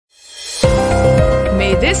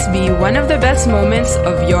this be one of the best moments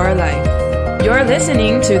of your life. You're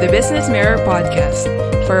listening to the Business Mirror Podcast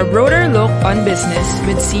for a broader look on business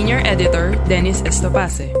with Senior Editor Dennis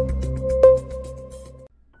Estopace.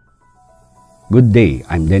 Good day,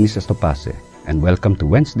 I'm Dennis Estopace, and welcome to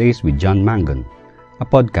Wednesdays with John Mangun, a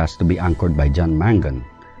podcast to be anchored by John Mangun,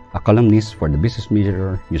 a columnist for the Business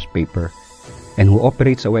Mirror newspaper, and who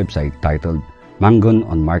operates a website titled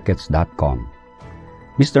mangunonmarkets.com.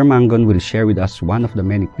 Mr. Mangun will share with us one of the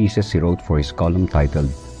many pieces he wrote for his column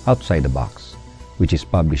titled Outside the Box, which is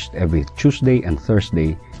published every Tuesday and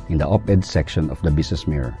Thursday in the op-ed section of the Business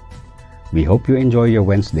Mirror. We hope you enjoy your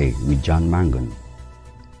Wednesday with John Mangun.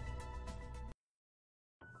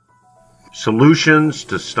 Solutions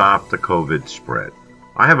to stop the COVID spread.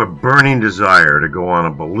 I have a burning desire to go on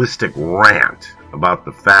a ballistic rant about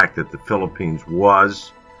the fact that the Philippines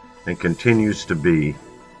was and continues to be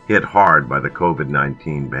hit hard by the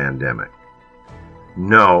COVID-19 pandemic.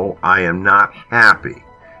 No, I am not happy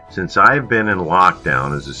since I've been in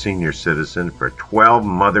lockdown as a senior citizen for 12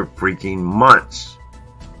 mother-freaking months.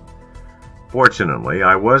 Fortunately,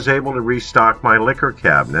 I was able to restock my liquor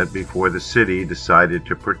cabinet before the city decided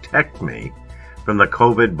to protect me from the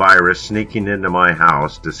COVID virus sneaking into my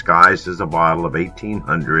house disguised as a bottle of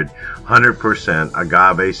 1800 100%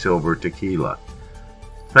 agave silver tequila.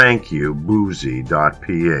 Thank you,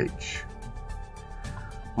 boozy.ph.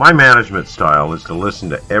 My management style is to listen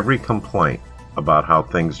to every complaint about how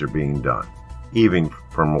things are being done, even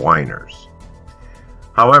from whiners.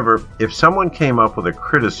 However, if someone came up with a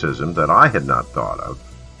criticism that I had not thought of,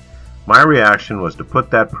 my reaction was to put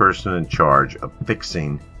that person in charge of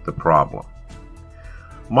fixing the problem.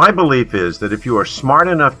 My belief is that if you are smart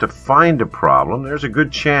enough to find a problem, there's a good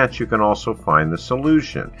chance you can also find the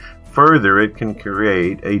solution. Further, it can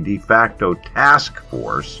create a de facto task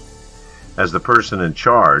force as the person in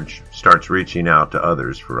charge starts reaching out to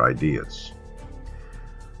others for ideas.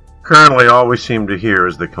 Currently, all we seem to hear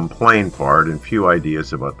is the complain part and few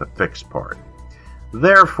ideas about the fix part.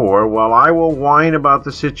 Therefore, while I will whine about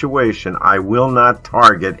the situation, I will not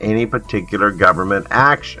target any particular government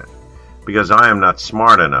action, because I am not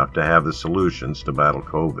smart enough to have the solutions to battle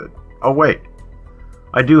COVID. Oh wait,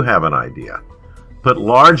 I do have an idea. Put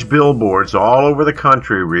large billboards all over the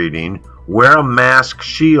country reading, "Wear a mask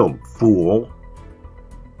shield, fool."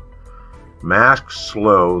 Masks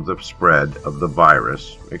slow the spread of the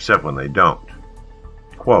virus, except when they don't.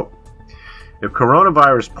 Quote, "If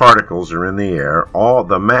coronavirus particles are in the air,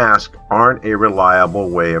 the masks aren't a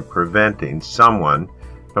reliable way of preventing someone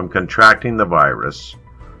from contracting the virus,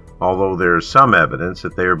 although there is some evidence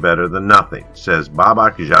that they are better than nothing," says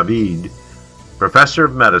Babak Javid, professor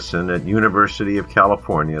of medicine at University of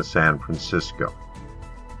California, San Francisco.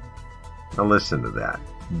 Now listen to that.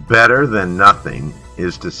 Better than nothing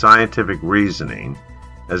is to scientific reasoning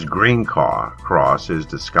as Green Cross is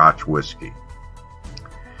to Scotch whiskey.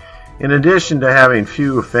 In addition to having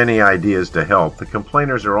few, if any, ideas to help, the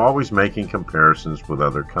complainers are always making comparisons with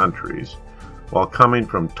other countries while coming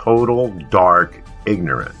from total dark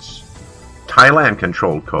ignorance. Thailand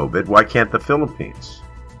controlled COVID, why can't the Philippines?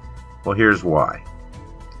 Well, here's why.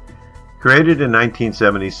 Created in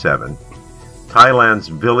 1977, Thailand's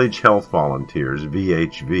Village Health Volunteers,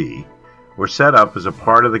 VHV, were set up as a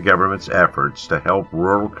part of the government's efforts to help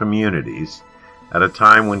rural communities at a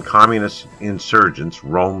time when communist insurgents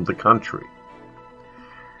roamed the country.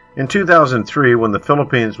 In 2003, when the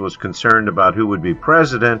Philippines was concerned about who would be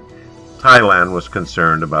president, Thailand was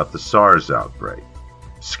concerned about the SARS outbreak.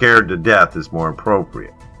 Scared to death is more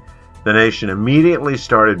appropriate. The nation immediately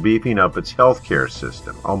started beefing up its healthcare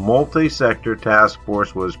system. A multi-sector task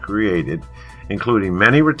force was created, including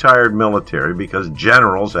many retired military, because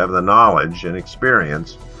generals have the knowledge and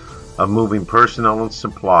experience of moving personnel and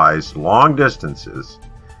supplies long distances,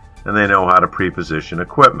 and they know how to pre-position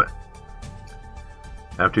equipment.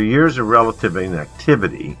 After years of relative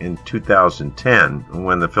inactivity in 2010,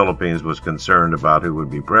 when the Philippines was concerned about who would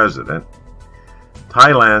be president,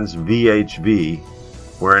 Thailand's VHV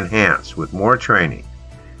were enhanced with more training,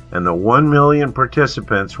 and the 1 million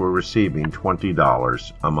participants were receiving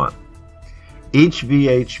 $20 a month. Each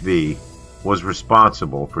VHV was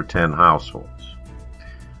responsible for 10 households.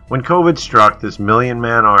 When COVID struck, this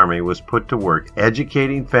million-man army was put to work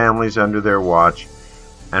educating families under their watch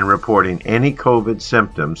and reporting any COVID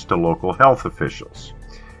symptoms to local health officials.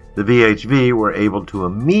 The VHV were able to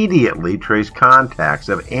immediately trace contacts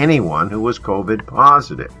of anyone who was COVID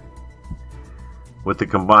positive. With the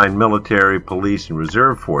combined military, police, and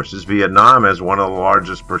reserve forces, Vietnam has one of the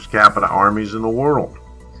largest per capita armies in the world.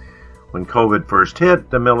 When COVID first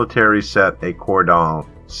hit, the military set a cordon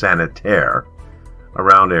sanitaire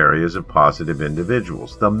around areas of positive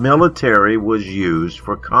individuals. The military was used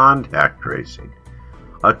for contact tracing.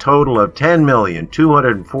 A total of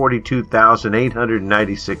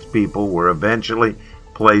 10,242,896 people were eventually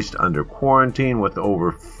placed under quarantine, with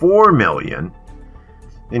over 4 million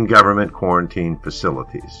in government quarantine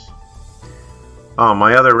facilities.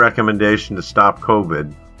 My other recommendation to stop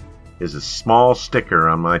COVID is a small sticker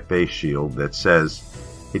on my face shield that says,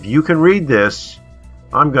 "If you can read this,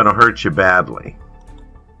 I'm going to hurt you badly."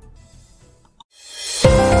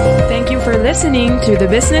 Thank you for listening to the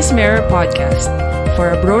Business Mirror podcast. For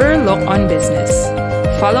a broader look on business,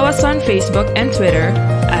 follow us on Facebook and Twitter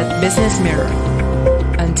at Business Mirror.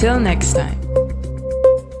 Until next time.